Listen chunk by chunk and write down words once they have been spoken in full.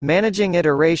Managing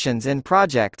iterations in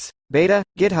projects, beta,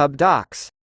 GitHub Docs.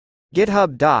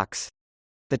 GitHub Docs.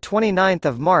 The 29th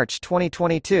of March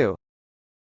 2022.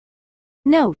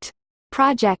 Note: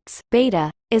 Projects,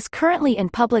 beta, is currently in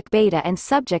public beta and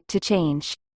subject to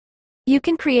change. You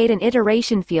can create an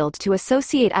iteration field to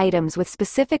associate items with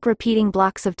specific repeating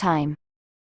blocks of time.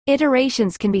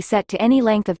 Iterations can be set to any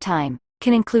length of time,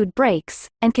 can include breaks,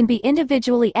 and can be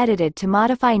individually edited to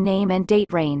modify name and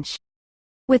date range.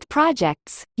 With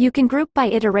projects, you can group by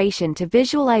iteration to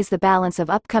visualize the balance of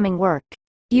upcoming work,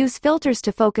 use filters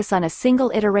to focus on a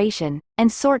single iteration, and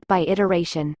sort by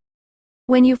iteration.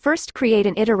 When you first create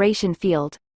an iteration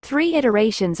field, 3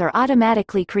 iterations are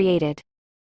automatically created.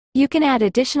 You can add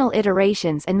additional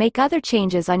iterations and make other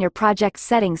changes on your project's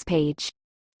settings page.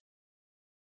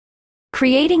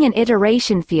 Creating an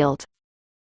iteration field.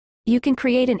 You can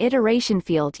create an iteration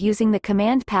field using the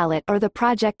command palette or the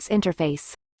project's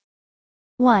interface.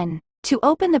 1. To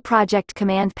open the project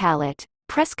command palette,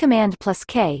 press Command plus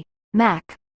K,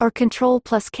 Mac, or Control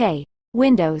plus K,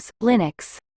 Windows,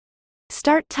 Linux.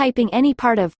 Start typing any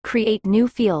part of Create New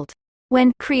Field.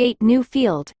 When Create New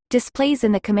Field displays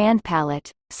in the command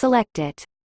palette, select it.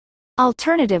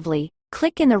 Alternatively,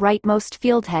 click in the rightmost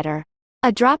field header.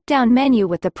 A drop-down menu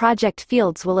with the project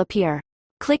fields will appear.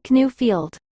 Click New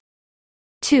Field.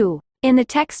 2. In the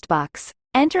text box,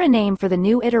 enter a name for the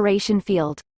new iteration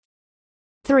field.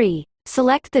 3.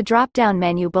 Select the drop-down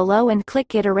menu below and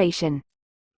click Iteration.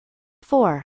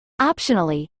 4.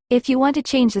 Optionally, if you want to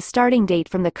change the starting date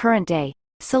from the current day,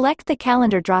 select the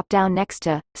calendar drop-down next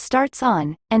to Starts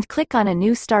On, and click on a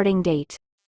new starting date.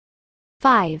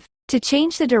 5. To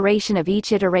change the duration of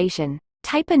each iteration,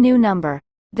 type a new number,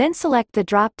 then select the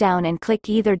drop-down and click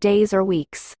either days or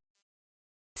weeks.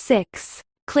 6.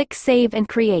 Click Save and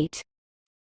Create.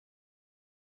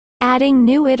 Adding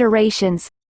new iterations.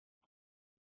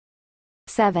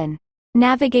 7.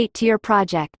 Navigate to your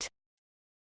project.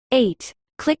 8.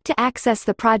 Click to access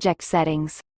the project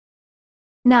settings.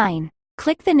 9.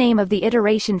 Click the name of the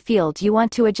iteration field you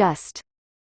want to adjust.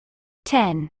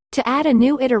 10. To add a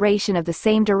new iteration of the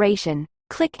same duration,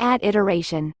 click Add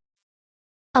Iteration.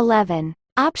 11.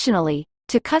 Optionally,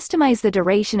 to customize the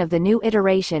duration of the new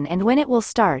iteration and when it will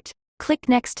start, click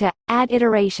next to Add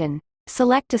Iteration,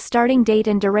 select a starting date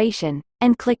and duration,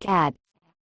 and click Add.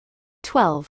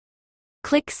 12.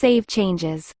 Click Save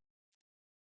Changes.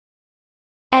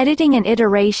 Editing an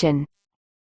iteration.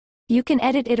 You can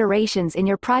edit iterations in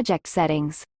your project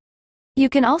settings. You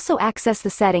can also access the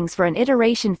settings for an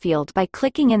iteration field by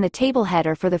clicking in the table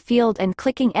header for the field and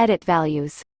clicking Edit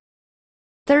Values.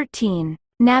 13.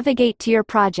 Navigate to your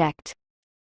project.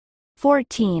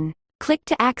 14. Click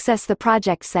to access the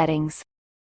project settings.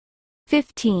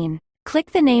 15.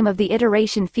 Click the name of the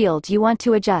iteration field you want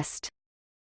to adjust.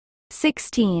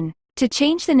 16. To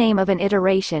change the name of an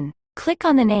iteration, click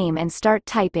on the name and start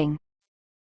typing.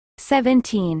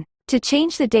 17. To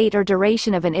change the date or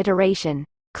duration of an iteration,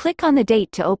 click on the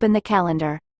date to open the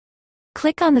calendar.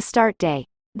 Click on the start day,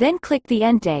 then click the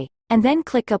end day, and then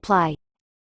click Apply.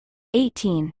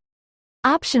 18.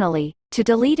 Optionally, to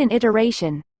delete an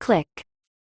iteration, click.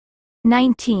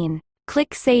 19.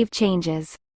 Click Save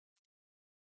Changes.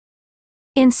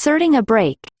 Inserting a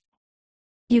break.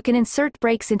 You can insert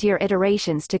breaks into your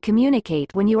iterations to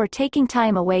communicate when you are taking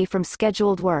time away from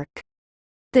scheduled work.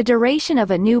 The duration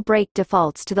of a new break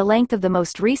defaults to the length of the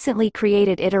most recently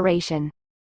created iteration.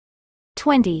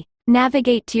 20.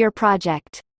 Navigate to your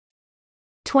project.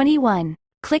 21.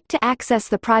 Click to access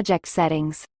the project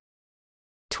settings.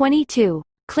 22.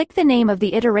 Click the name of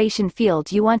the iteration field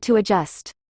you want to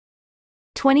adjust.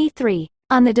 23.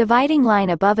 On the dividing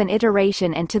line above an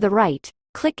iteration and to the right,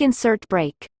 click Insert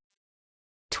Break.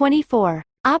 24.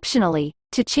 Optionally,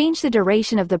 to change the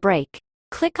duration of the break,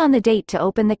 click on the date to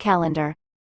open the calendar.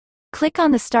 Click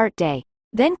on the start day,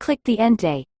 then click the end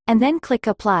day, and then click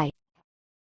Apply.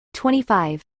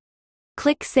 25.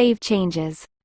 Click Save Changes.